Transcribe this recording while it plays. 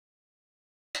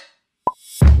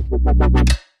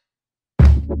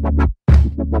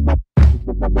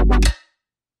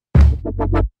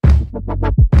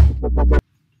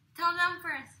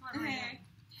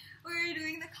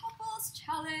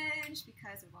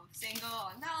single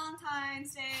on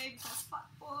Valentine's Day because fuck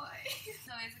boy.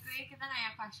 So basically, Kit and I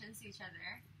have questions to each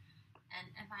other, and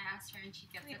if I ask her and she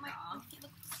gets it wrong,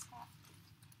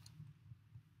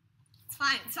 it's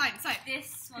fine.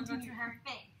 this will go to her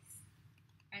face.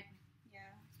 Right? Yeah.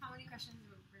 How many questions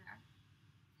were there?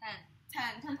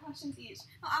 10 questions each.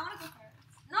 No, I want to go first.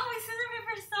 No, we scissor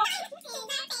paper stone.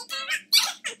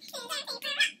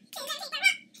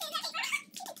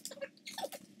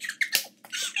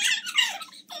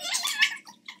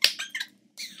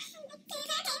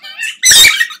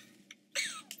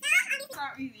 It's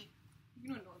not easy. You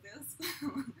don't know this.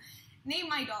 Name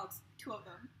my dogs. 2 of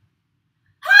them.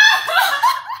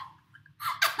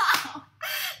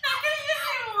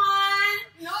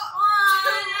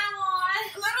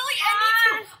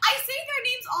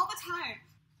 All the time.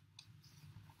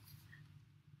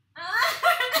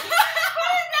 Put it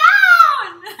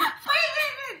down!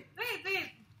 Wait.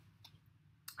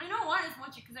 I know one is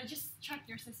Mochi because I just checked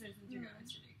your sister's Instagram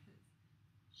yesterday because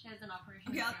she has an operation.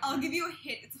 Okay, I'll give you a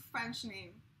hint. It's a French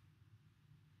name.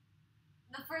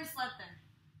 The first letter.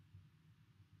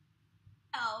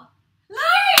 L.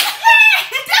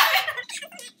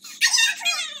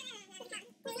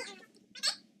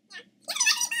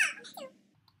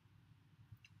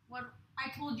 I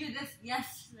told you this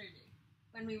yesterday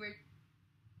when we were.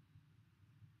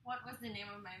 What was the name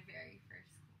of my very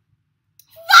first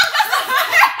school?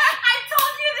 I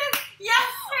told you this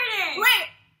yesterday! Wait!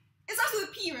 It starts with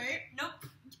a P, right? Nope.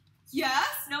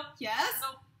 Yes? Nope. Yes?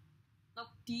 Nope.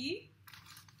 D?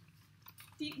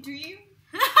 Dream?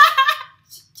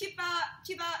 Cheetah.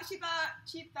 It's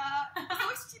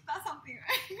always cheetah something,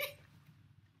 right?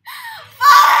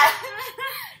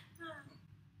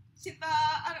 Cheetah,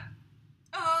 I don't.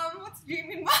 What's dream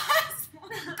in math?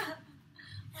 What is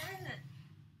it?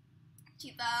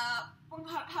 Cheetah.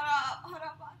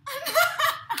 Harapan.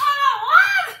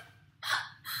 What?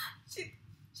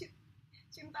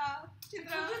 Chinta. I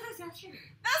told you this yesterday.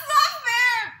 That's not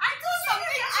fair! I told you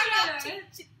Something this I love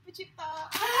yesterday. Cheetah.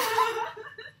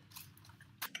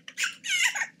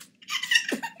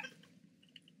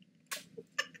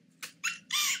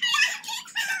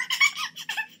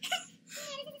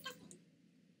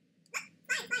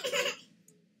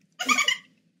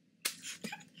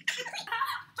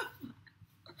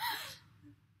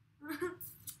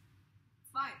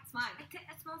 It's fine.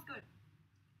 It smells good.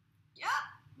 Yeah.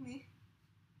 Ew!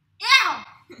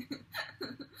 It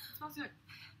smells good.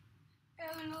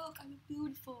 Oh look, I'm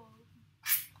beautiful.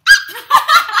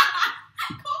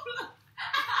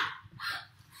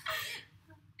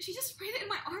 She just sprayed it in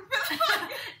my armpit.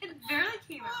 It barely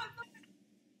came out.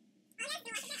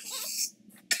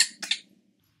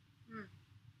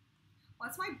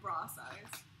 What's my bra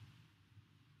size?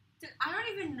 Dude, I don't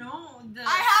even know the I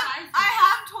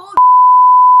have told.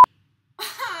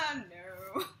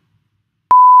 No.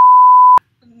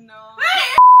 No.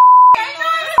 Wait!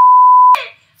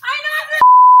 I know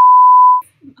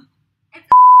it's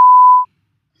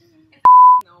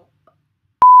No.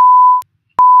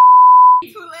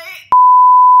 Too late.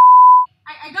 I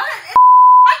got it!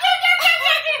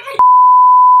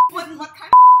 What kind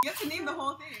of you have to name the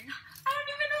whole thing. I don't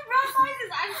even know bra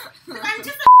sizes. I'm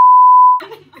just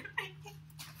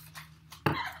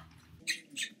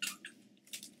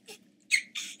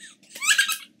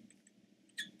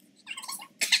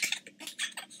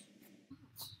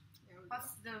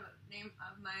What's the name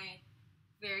of my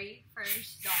very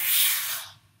first dog?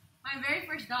 My very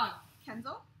first dog.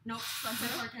 Kenzo? Nope. Spencer?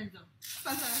 Before Kenzo.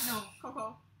 Spencer? No.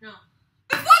 Coco? No.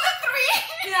 Before the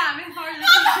 3? Yeah, before the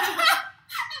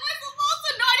Am I supposed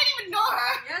to know? I didn't even know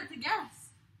her. You have to guess.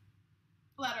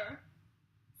 Letter.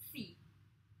 C.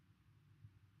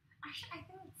 Actually, I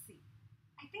think it's C.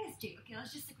 I think it's J. Okay,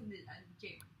 let's just stick with the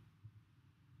J one.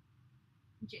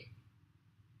 J.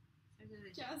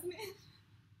 Jasmine.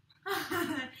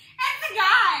 It's a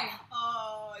guy!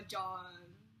 John.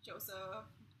 Joseph.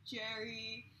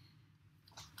 Jerry.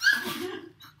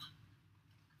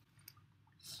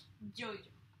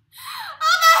 Jojo.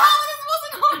 How the hell is this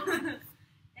supposed to know?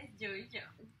 It's Jojo.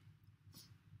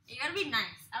 You gotta be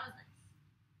nice. That was nice.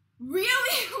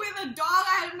 Really? With a dog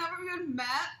I had never even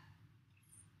met?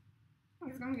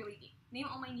 It's gonna be really deep. Name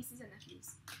all my nieces and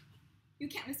nephews. You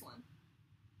can't miss one.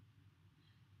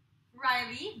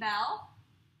 Riley, Belle,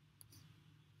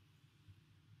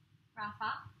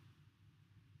 Rafa,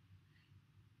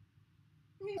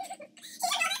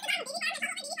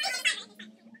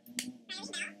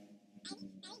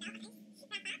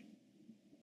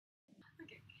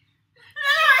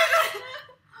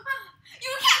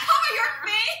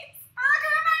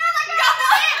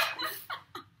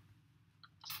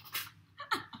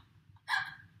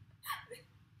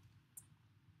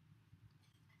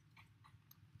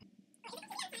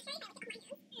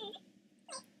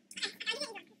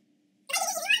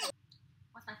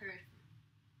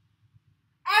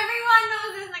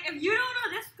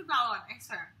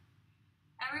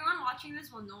 watching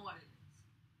this will know what it is.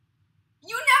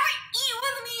 You never eat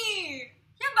with me!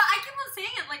 Yeah, but I keep on saying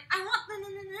it like, I want the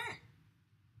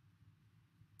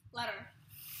Letter.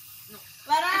 No.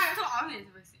 Letter! It's so obvious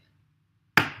if I say it.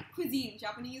 Cuisine,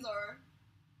 Japanese or...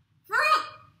 Fruit!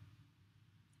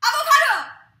 Avocado!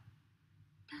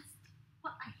 That's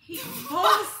what I hate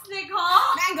most,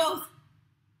 Nicole! Mangoes!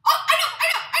 Oh, I know!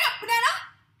 Banana?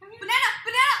 Come here. Banana!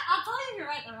 I'll tell you if you're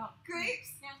right or wrong.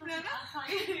 Grapes? Yeah, Banana? I'll tell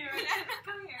you if you're right.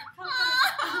 Come here.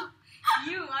 Come.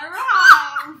 You are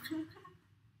wrong!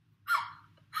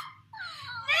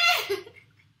 You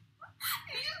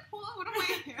just pull out one of my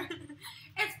hair.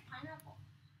 It's pineapple.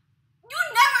 You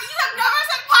have never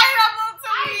said pineapple to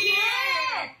me!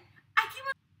 did! I keep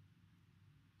on...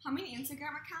 How many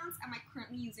Instagram accounts am I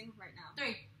currently using right now?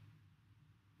 3.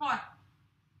 4.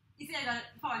 You see I got it.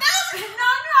 4. That was- No,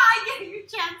 I give you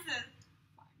chances.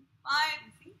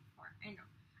 Fine. See? 4. I know.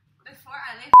 Before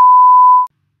I lived...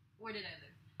 Where did I live?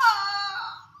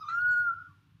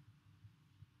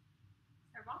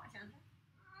 Is that wrong? I sound like...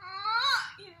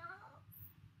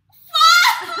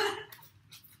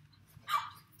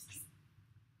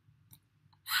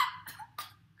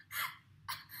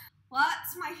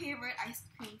 What's my favorite ice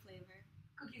cream flavor?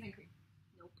 Cookies and cream.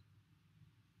 Nope.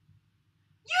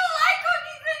 You like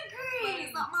cookies and But cream!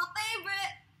 it's not my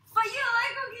favorite. But you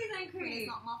like cookies and But cream!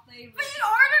 it's not my favorite. But you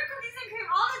order cookies and cream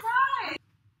all the time!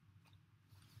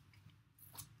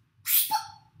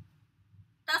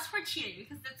 That's for cheating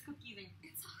because that's cookies and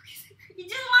cream. It's not cookies and cream.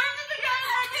 You just wanted to get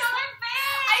it on my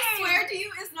face! I swear to you,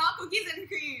 it's not cookies and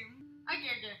cream.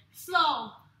 Okay.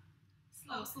 Slow.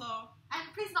 Slow, slow. And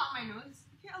please not my nose.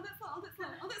 Okay, I'll do it slow. It's cookies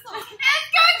and Oh,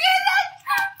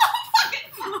 fucking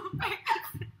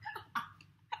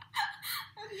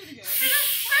I'm gonna get it. Where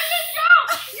did it go?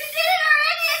 You did it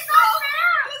already! It's not fair!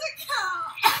 Doesn't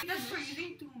count. That's for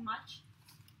using too much.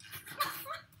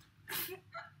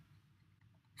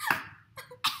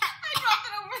 I dropped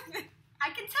it over there. I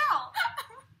can tell.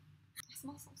 It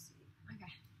smells so sweet. Okay.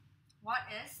 What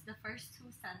is the first 2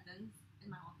 sentences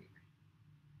in my wallpaper?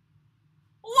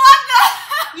 What the?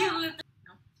 You literally...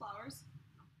 No. Flowers.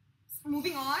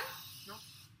 Moving on. No.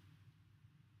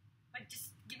 Like,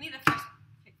 just give me the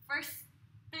first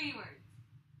 3 words.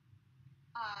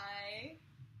 I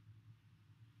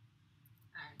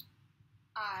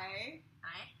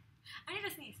need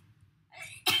to sneeze.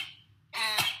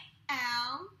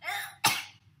 Am.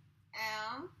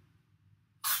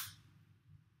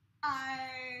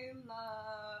 I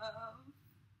love.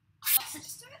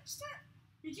 Just do it.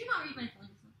 Did you not read my phone?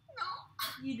 No.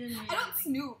 You didn't read I don't anything.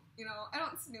 snoop, you know. I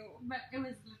don't snoop. But it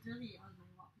was literally on my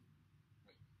wallpaper.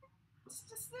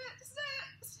 Just do it.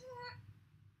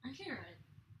 Actually, you're right.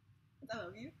 I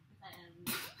love you. I am.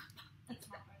 That's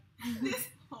not right. This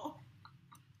whole.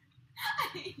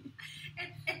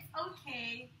 It's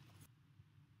okay.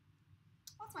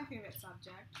 What's my favorite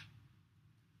subject?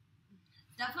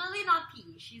 Definitely not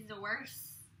PE. She's the worst.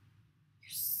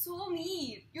 You're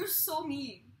so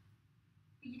mean.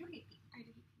 You don't hate PE. I do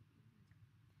hate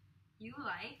PE. You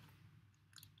like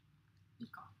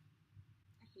econ.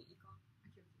 I hate econ.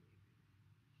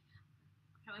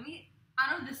 Okay, let me...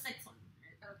 Out of the 6 ones,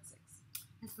 right? Out of 6.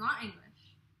 It's not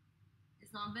English.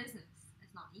 It's not business.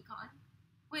 It's not econ.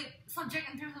 Wait, subject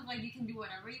in terms of like you can do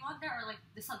whatever you want there, or like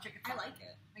the subject I itself? like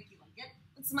it. Like you like it?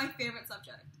 It's my favorite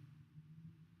subject.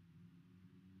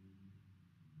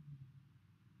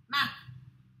 Math.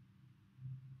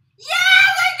 Yes,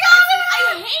 I got it! I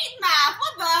hate math.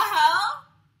 What the hell?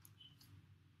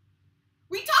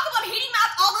 We talk about hating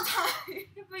math all the time.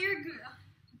 Yeah, but you're good. No,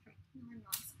 I'm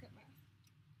not. I suck at math.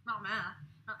 Not math.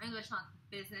 Not English. Not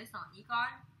business. Not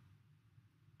econ.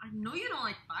 I know you don't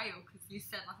like bio because you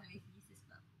said last time you thesis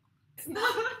stuff. It's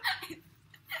not.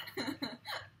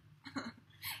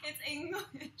 It's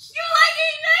English. You like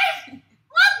English?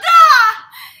 What the?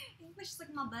 English is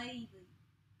like my baby.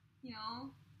 You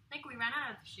know? Like we ran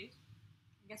out of shoes.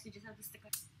 I guess we just have to stick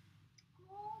with.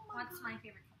 Oh What's God. my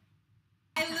favorite color?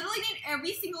 I literally need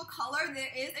every single color there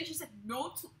is, and she said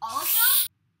no to all of them.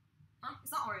 Huh?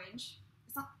 It's not orange.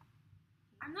 It's not.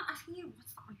 I'm not asking you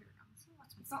what's not my favorite color. So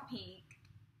what's my It's not pink.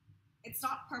 It's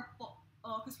not purple.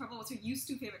 Oh, because purple was her used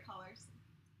to favorite colors.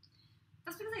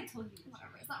 That's because I told you.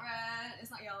 Whatever. It's not red.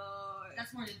 It's not yellow. That's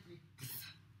more than 3.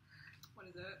 What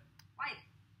is it? White.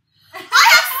 I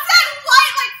have said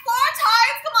white like 4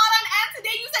 times. Come on, and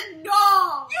today you said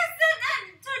no. You said that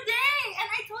today, and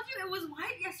I told you it was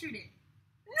white yesterday.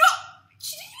 No.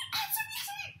 She didn't even answer me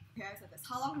yesterday. Okay, I said this.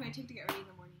 How long do I take to get ready in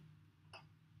the morning?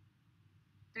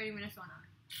 30 minutes to 1 hour.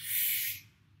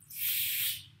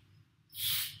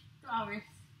 2 hours.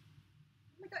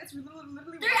 Oh my God, it's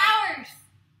literally 3 hours.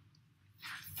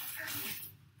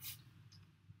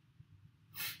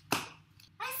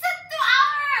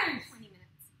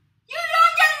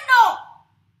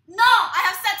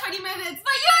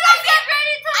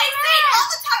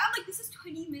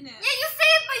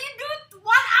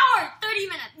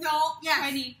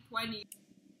 20. 20.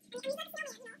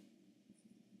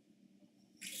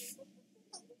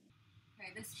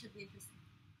 Okay, this should be interesting.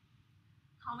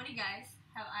 How many guys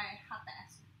have I had the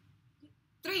ass?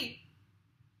 3.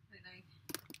 Wait, let me.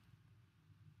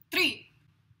 3.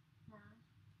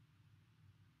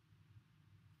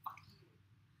 Fuck you.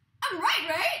 I'm right,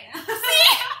 right? Yeah. See?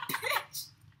 Bitch.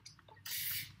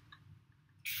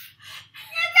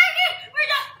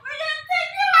 We're gonna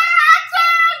take you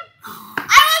action! I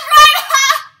was right!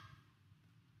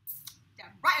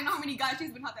 Damn, right, I know how many guys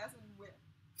she's been hot ass with.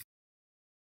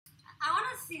 I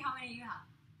wanna see how many you have.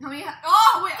 How many?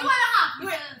 Oh, wait. 2.5.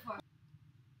 Wait. 4.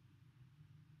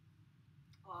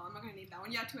 Oh, I'm not gonna name that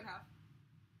one. Yeah, 2.5.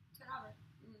 2.5.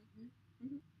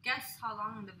 Mm-hmm. Guess how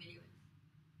long the video is.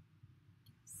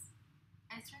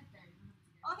 It's right there.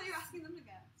 Oh, I thought you were asking them to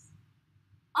guess.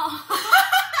 Oh.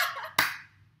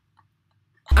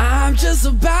 I'm just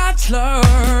a bachelor.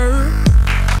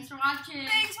 Thanks for watching.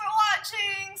 Thanks for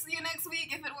watching. See you next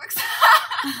week if it works.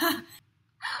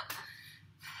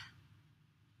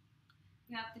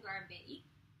 You have to go to bed. And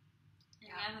Yeah.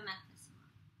 you have a math this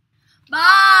tomorrow.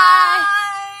 Bye.